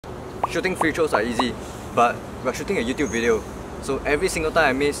Shooting free throws are easy, but we're shooting a YouTube video, so every single time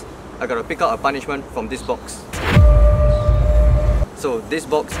I miss, I gotta pick out a punishment from this box. So this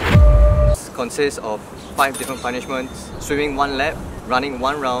box consists of 5 different punishments: swimming 1 lap, running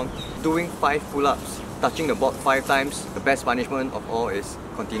 1 round, doing 5 pull-ups, touching the board 5 times. The best punishment of all is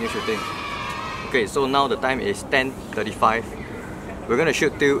continue shooting. Okay, so now the time is 10:35. We're gonna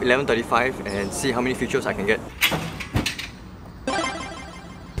shoot till 11:35 and see how many free throws I can get.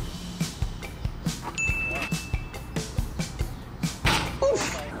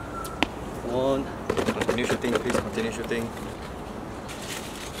 One. Continue shooting, please. Continue shooting.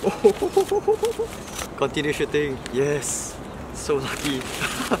 Continue shooting. Yes. So lucky.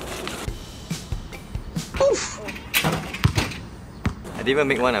 I didn't even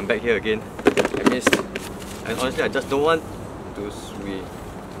make one. I'm back here again. I missed. And honestly, I just don't want to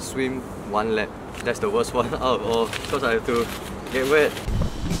swim 1 lap. That's the worst one out of all, because I have to get wet.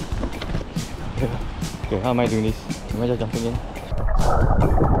 Okay, how am I doing this? Am I just jumping in?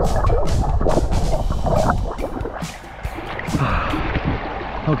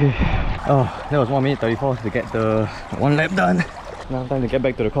 Okay. Oh, that was 1 minute 34 to get the 1 lap done. Now time to get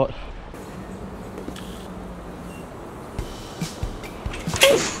back to the court.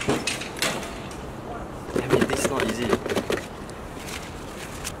 Damn it, this is not easy.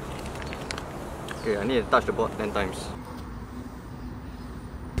 Okay, I need to touch the board 10 times.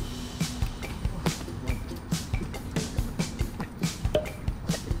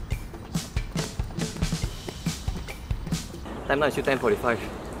 Time now is still 10:45.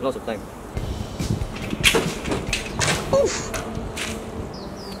 Lots of time. Oof.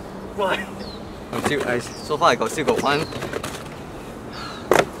 What? So far I still got 1.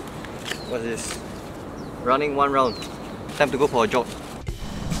 What's this? Running 1 round. Time to go for a jog.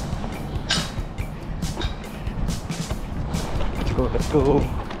 Let's go.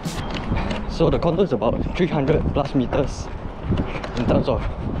 So the contour is about 300 plus meters in terms of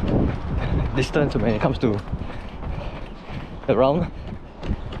distance when it comes to the round.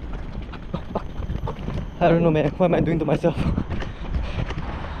 I don't know, man. What am I doing to myself?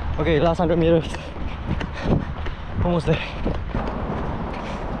 Okay, last 100 meters. Almost there.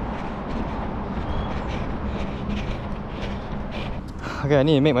 Okay, I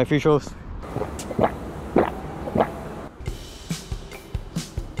need to make my free throws.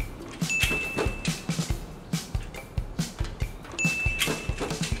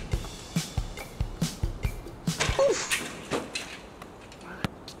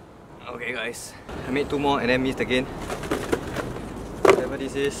 Okay guys, I made 2 more and then missed again. Whatever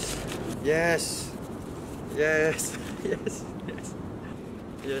this is. Yes! Yes! Yes! Yes!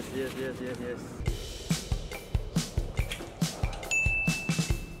 Yes, yes, yes, yes, yes.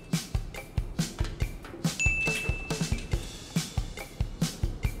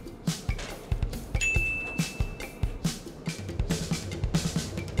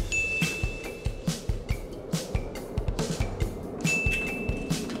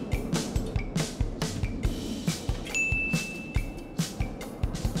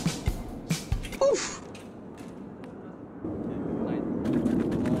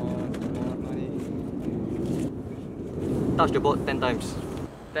 Touch the board 10 times.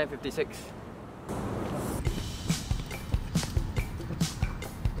 10:56.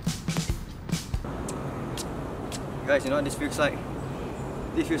 Guys, you know what this feels like?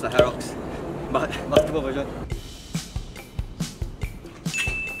 This feels like High Rocks, but basketball version.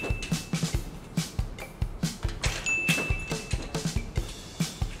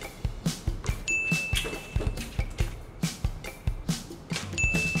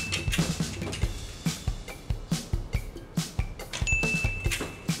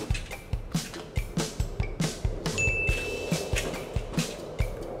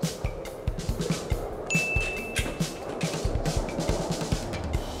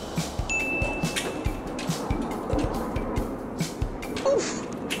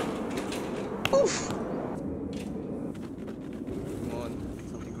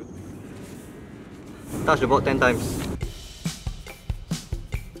 Touch the board 10 times.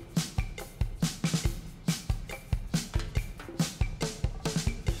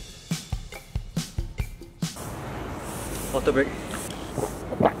 Water break.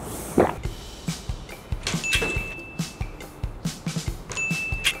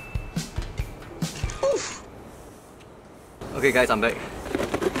 Okay guys, I'm back.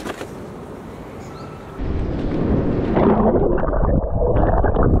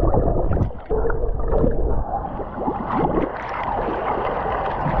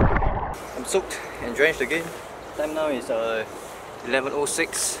 Soaked and drenched again. Time now is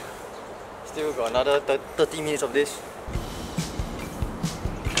 11:06. Still got another 30 minutes of this.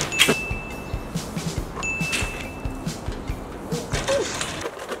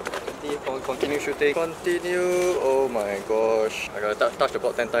 Continue shooting. Continue. Oh my gosh. I gotta touch the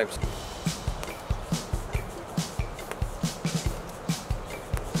board 10 times.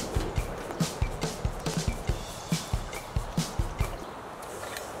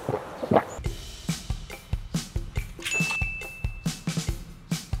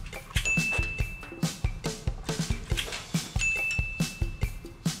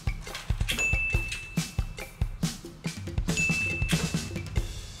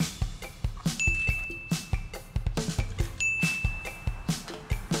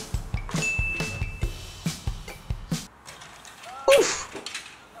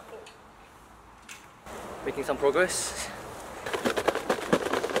 Making some progress.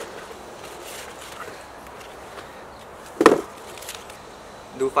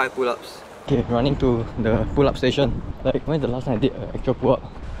 Do 5 pull-ups. Okay, running to the pull-up station. Like, when's the last time I did an actual pull-up?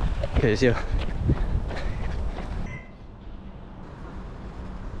 Okay, it's here.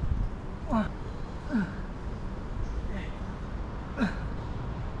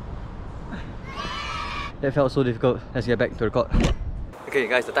 That felt so difficult. Let's get back to the court. Okay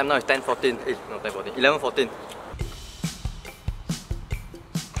guys, the time now is 10:14. No, 10:14. 11:14.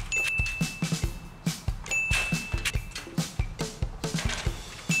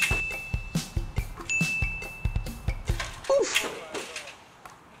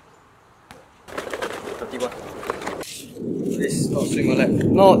 Please, not swim a lap.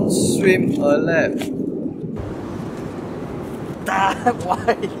 Not swim a lap.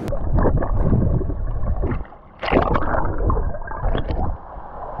 Why?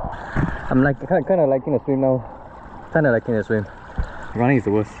 I'm like kind of liking the swim now. Kind of liking the swim. Running is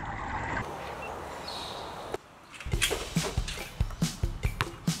the worst.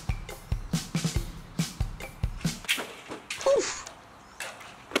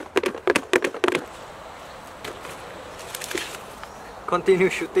 Continue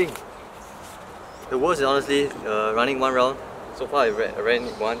shooting. The worst is honestly running one round. So far I ran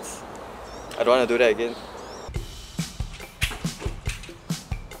it once. I don't want to do that again.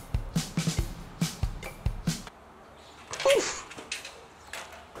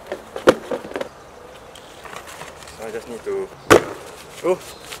 So I just need to... Oh!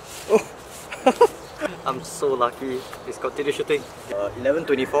 I'm so lucky. It's continue shooting.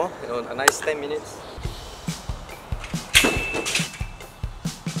 11:24, you know, a nice 10 minutes.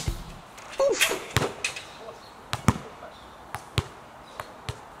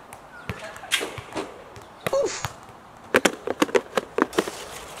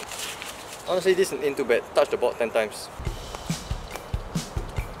 Honestly, this isn't too bad. Touch the board 10 times.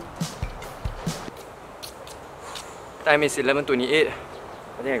 Time is 11:28.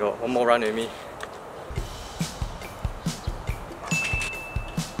 I think I got one more run with me.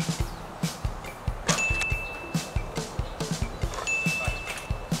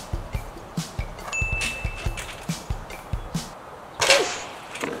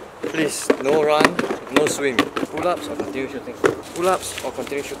 Please, no run, no swim. Pull-ups or continue shooting. Pull-ups or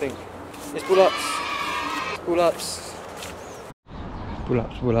continue shooting. It's pull-ups. Pull-ups.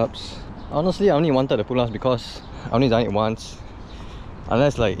 Pull-ups, pull-ups. Honestly, I only wanted the pull-ups because I only done it once.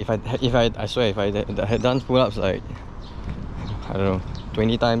 Unless like if I swear if I had done pull-ups like I don't know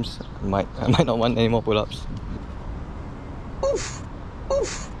 20 times, I might not want any more pull-ups.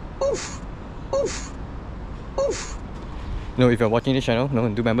 You know, if you're watching this channel,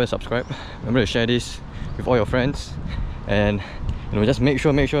 do remember to subscribe. Remember to share this with all your friends, and you know, just make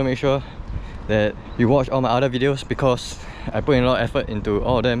sure that you watch all my other videos because I put in a lot of effort into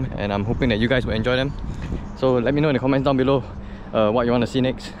all of them, and I'm hoping that you guys will enjoy them. So let me know in the comments down below what you want to see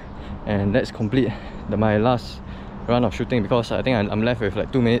next, and let's complete my last run of shooting because I think I'm left with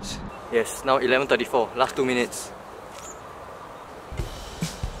like 2 minutes. Yes, now 11:34, last 2 minutes.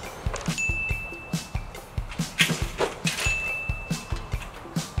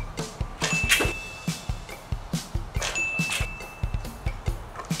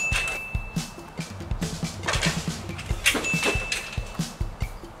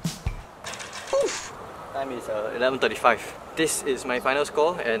 Time is 11:35. This is my final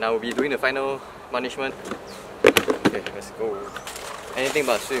score and I will be doing the final punishment. Okay, let's go. Anything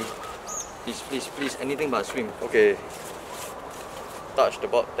but swim. Please, anything but swim. Okay. Touch the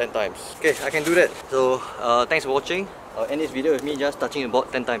board 10 times. Okay, I can do that. So, thanks for watching. I'll end this video with me just touching the board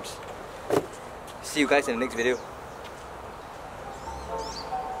 10 times. See you guys in the next video.